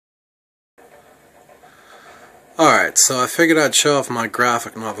Alright, so I figured I'd show off my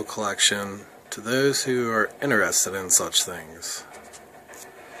graphic novel collection to those who are interested in such things.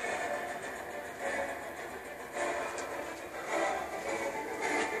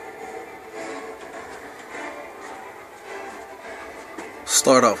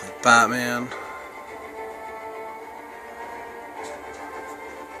 Start off with Batman.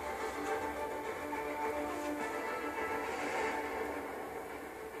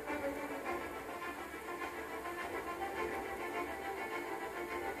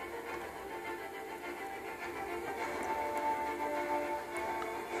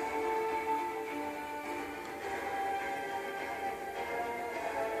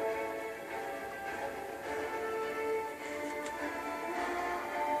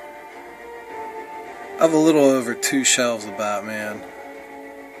 I have a little over 2 shelves of Batman.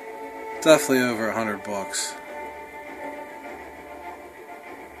 Definitely over 100 books.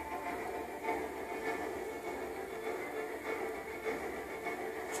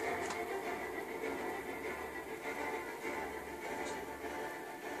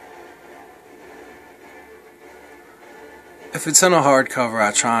 If it's in a hardcover,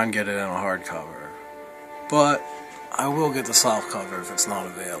 I try and get it in a hardcover. But I will get the softcover if it's not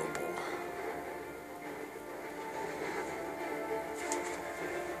available.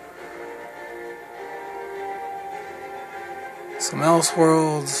 Some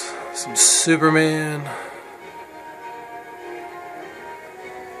Elseworlds, some Superman,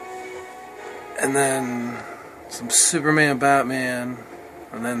 and then some Superman, Batman,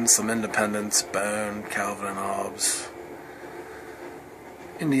 and then some Independence, Bone, Calvin and Hobbes,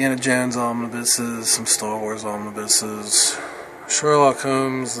 Indiana Jones omnibuses, some Star Wars omnibuses, Sherlock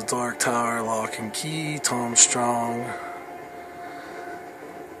Holmes, The Dark Tower, Lock and Key, Tom Strong.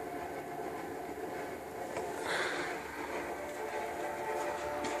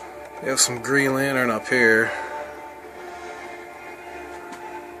 We have some Green Lantern up here.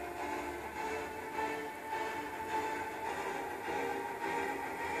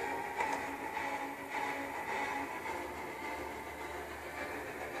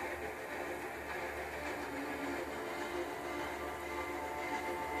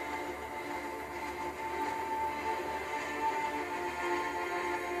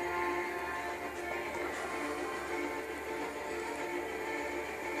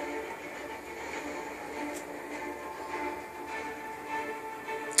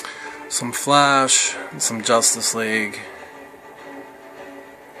 Some Flash, and some Justice League,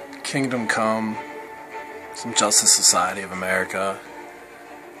 Kingdom Come, some Justice Society of America.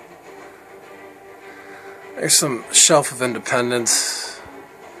 There's some Shelf of Independence,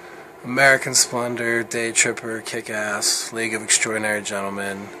 American Splendor, Day Tripper, Kick-Ass, League of Extraordinary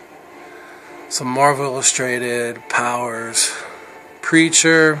Gentlemen, some Marvel Illustrated, Powers,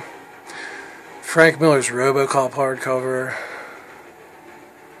 Preacher, Frank Miller's RoboCop hardcover,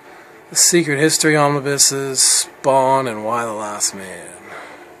 The Secret History omnibuses, Spawn, and Y the Last Man.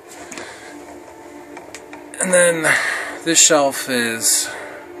 And then this shelf is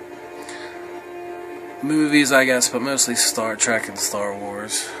movies, I guess, but mostly Star Trek and Star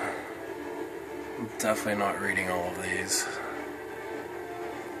Wars. I'm definitely not reading all of these.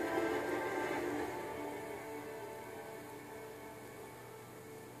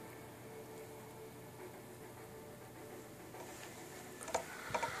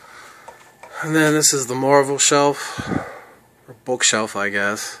 And then this is the Marvel shelf, or bookshelf, I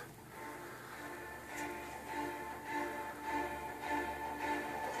guess.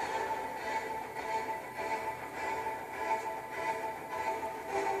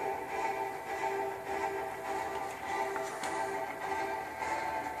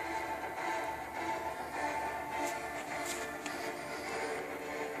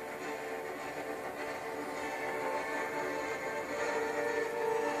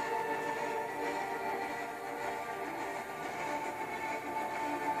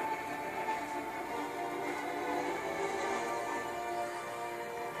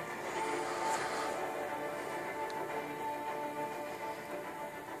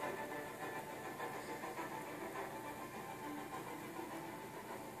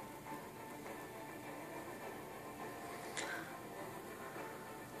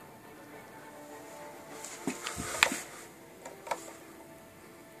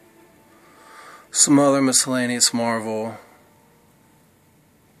 Some other miscellaneous Marvel,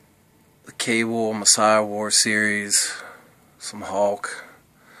 the Cable, Messiah War series, some Hulk,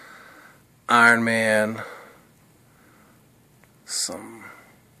 Iron Man, some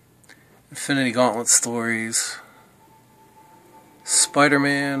Infinity Gauntlet stories,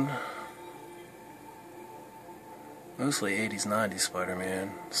 Spider-Man, mostly 80s, 90s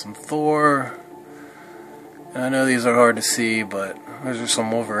Spider-Man, some Thor, And I know these are hard to see, but those are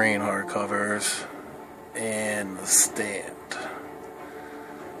some Wolverine hardcovers. And the stand.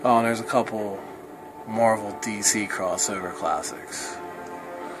 Oh, and there's a couple Marvel DC crossover classics.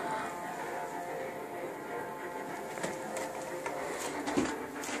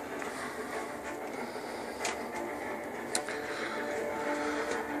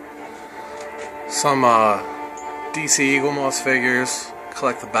 Some DC Eagle Moss figures.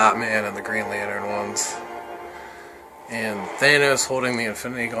 Collect the Batman and the Green Lantern ones. And Thanos holding the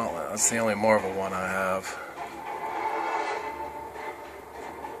Infinity Gauntlet. That's the only Marvel one I have.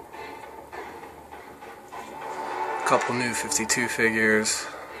 A couple new 52 figures.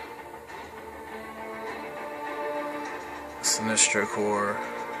 Sinestro Corps.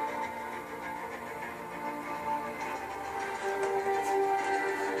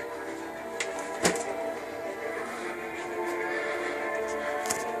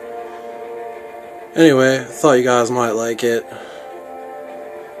 Anyway, I thought you guys might like it.